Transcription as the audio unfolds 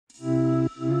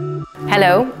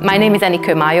Hello, my name is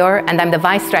Eniko Maior and I'm the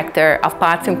Vice Rector of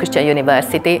Partium Christian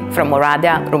University from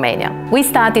Oradea, Romania. We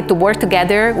started to work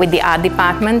together with the art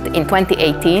department in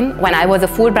 2018 when I was a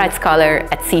Fulbright scholar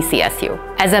at CCSU.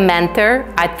 As a mentor,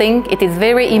 I think it is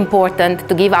very important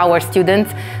to give our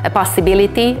students a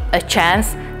possibility, a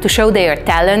chance to show their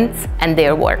talents and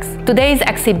their works. Today's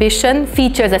exhibition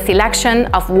features a selection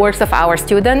of works of our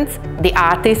students, the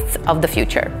artists of the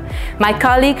future. My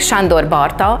colleague Sándor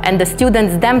Bartha and the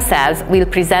students themselves will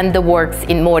present the works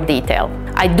in more detail.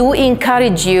 I do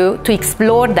encourage you to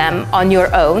explore them on your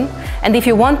own, and if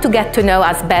you want to get to know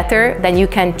us better, then you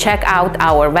can check out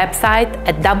our website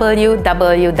at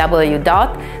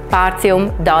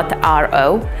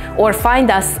www.partium.ro or find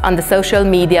us on the social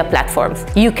media platforms.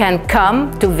 You can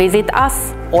come to visit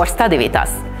us or study with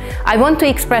us. I want to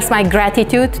express my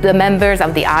gratitude to the members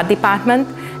of the art department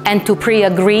and to Priya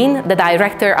Green, the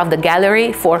director of the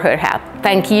gallery, for her help.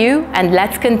 Thank you, and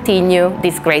let's continue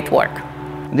this great work.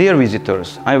 Dear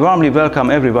visitors, I warmly welcome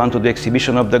everyone to the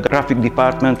exhibition of the Graphic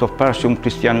Department of Partium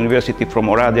Christian University from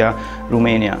Oradea,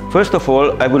 Romania. First of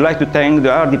all, I would like to thank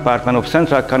the Art Department of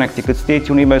Central Connecticut State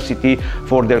University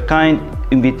for their kind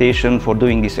invitation for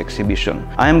doing this exhibition.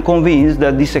 I am convinced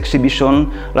that this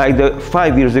exhibition, like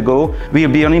 5 years ago, will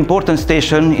be an important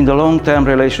station in the long-term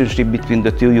relationship between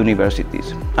the two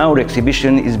universities. Our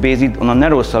exhibition is based on a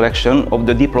narrow selection of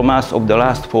the diplomas of the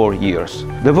last 4 years.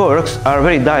 The works are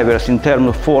very diverse in terms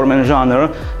of form and genre.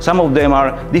 Some of them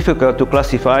are difficult to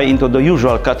classify into the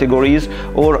usual categories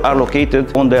or are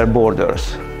located on their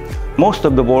borders. Most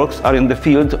of the works are in the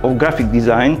field of graphic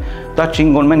design,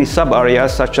 touching on many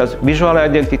sub-areas such as visual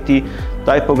identity,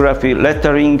 typography,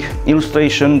 lettering,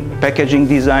 illustration, packaging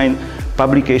design,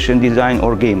 publication design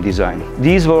or game design.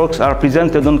 These works are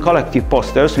presented on collective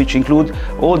posters which include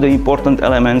all the important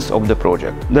elements of the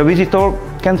project. The visitor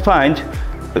can find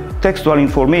textual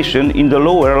information in the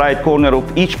lower right corner of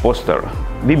each poster.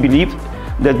 We believe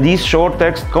that these short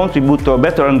texts contribute to a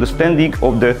better understanding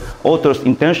of the author's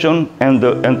intention and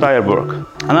the entire work.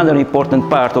 Another important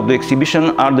part of the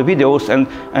exhibition are the videos and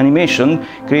animation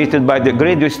created by the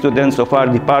graduate students of our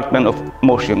Department of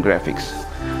Motion Graphics.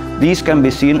 These can be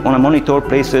seen on a monitor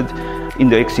placed in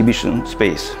the exhibition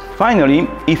space. Finally,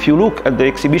 if you look at the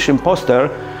exhibition poster,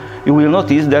 you will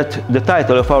notice that the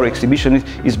title of our exhibition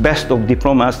is Best of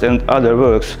Diplomas and Other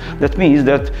Works. That means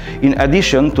that in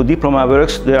addition to diploma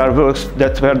works, there are works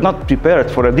that were not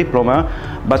prepared for a diploma,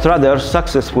 but rather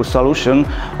successful solution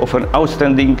of an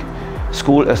outstanding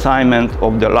school assignment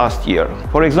of the last year.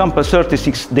 For example,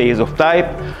 36 days of type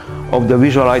of the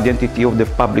visual identity of the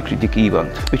public critic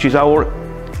event, which is our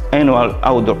annual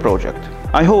outdoor project.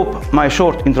 I hope my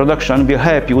short introduction will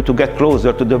help you to get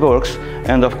closer to the works,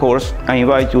 and of course I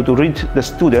invite you to read the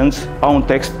students' own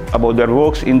text about their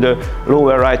works in the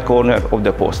lower right corner of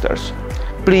the posters.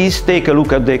 Please take a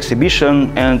look at the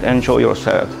exhibition and enjoy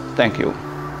yourself. Thank you.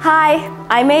 Hi,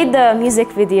 I made the music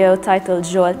video titled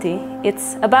Zsolti.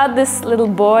 It's about this little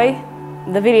boy,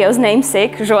 the video's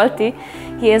namesake, Zsolti.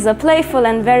 He is a playful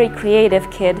and very creative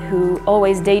kid who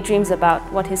always daydreams about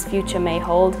what his future may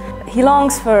hold. He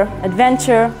longs for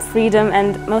adventure, freedom,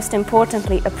 and most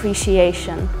importantly,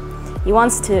 appreciation. He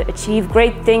wants to achieve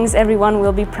great things everyone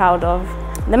will be proud of.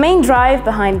 The main drive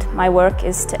behind my work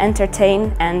is to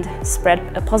entertain and spread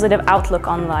a positive outlook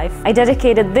on life. I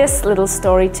dedicated this little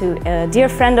story to a dear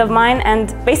friend of mine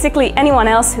and basically anyone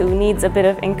else who needs a bit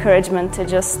of encouragement to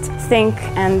just think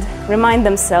and remind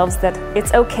themselves that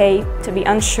it's okay to be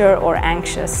unsure or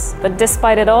anxious. But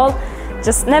despite it all,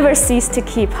 just never cease to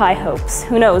keep high hopes.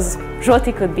 Who knows,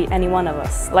 Zsolti could be any one of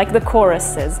us. Like the chorus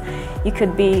says, you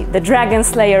could be the dragon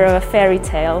slayer of a fairy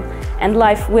tale, and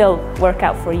life will work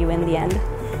out for you in the end.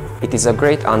 It is a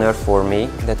great honor for me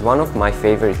that one of my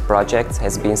favorite projects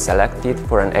has been selected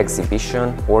for an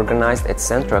exhibition organized at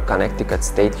Central Connecticut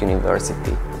State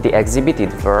University. The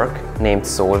exhibited work, named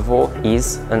Solvo,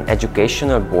 is an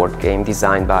educational board game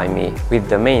designed by me, with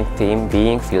the main theme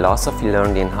being philosophy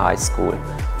learned in high school.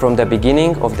 From the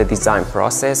beginning of the design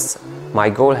process, my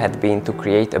goal had been to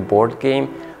create a board game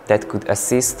that could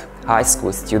assist high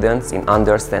school students in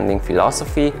understanding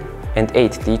philosophy and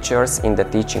aid teachers in the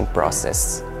teaching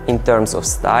process. In terms of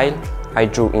style, I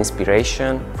drew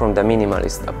inspiration from the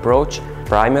minimalist approach,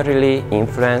 primarily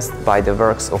influenced by the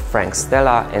works of Frank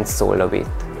Stella and Saul Levitt.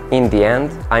 In the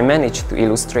end, I managed to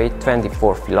illustrate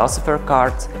 24 philosopher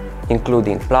cards,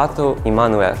 including Plato,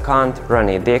 Immanuel Kant,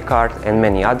 René Descartes, and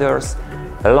many others,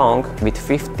 along with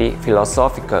 50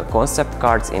 philosophical concept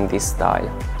cards in this style.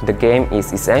 The game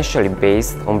is essentially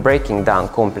based on breaking down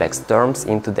complex terms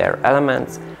into their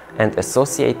elements and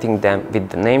associating them with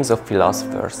the names of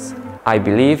philosophers. I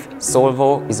believe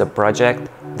Solvo is a project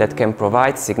that can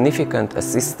provide significant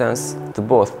assistance to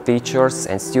both teachers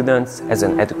and students as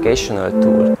an educational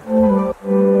tool.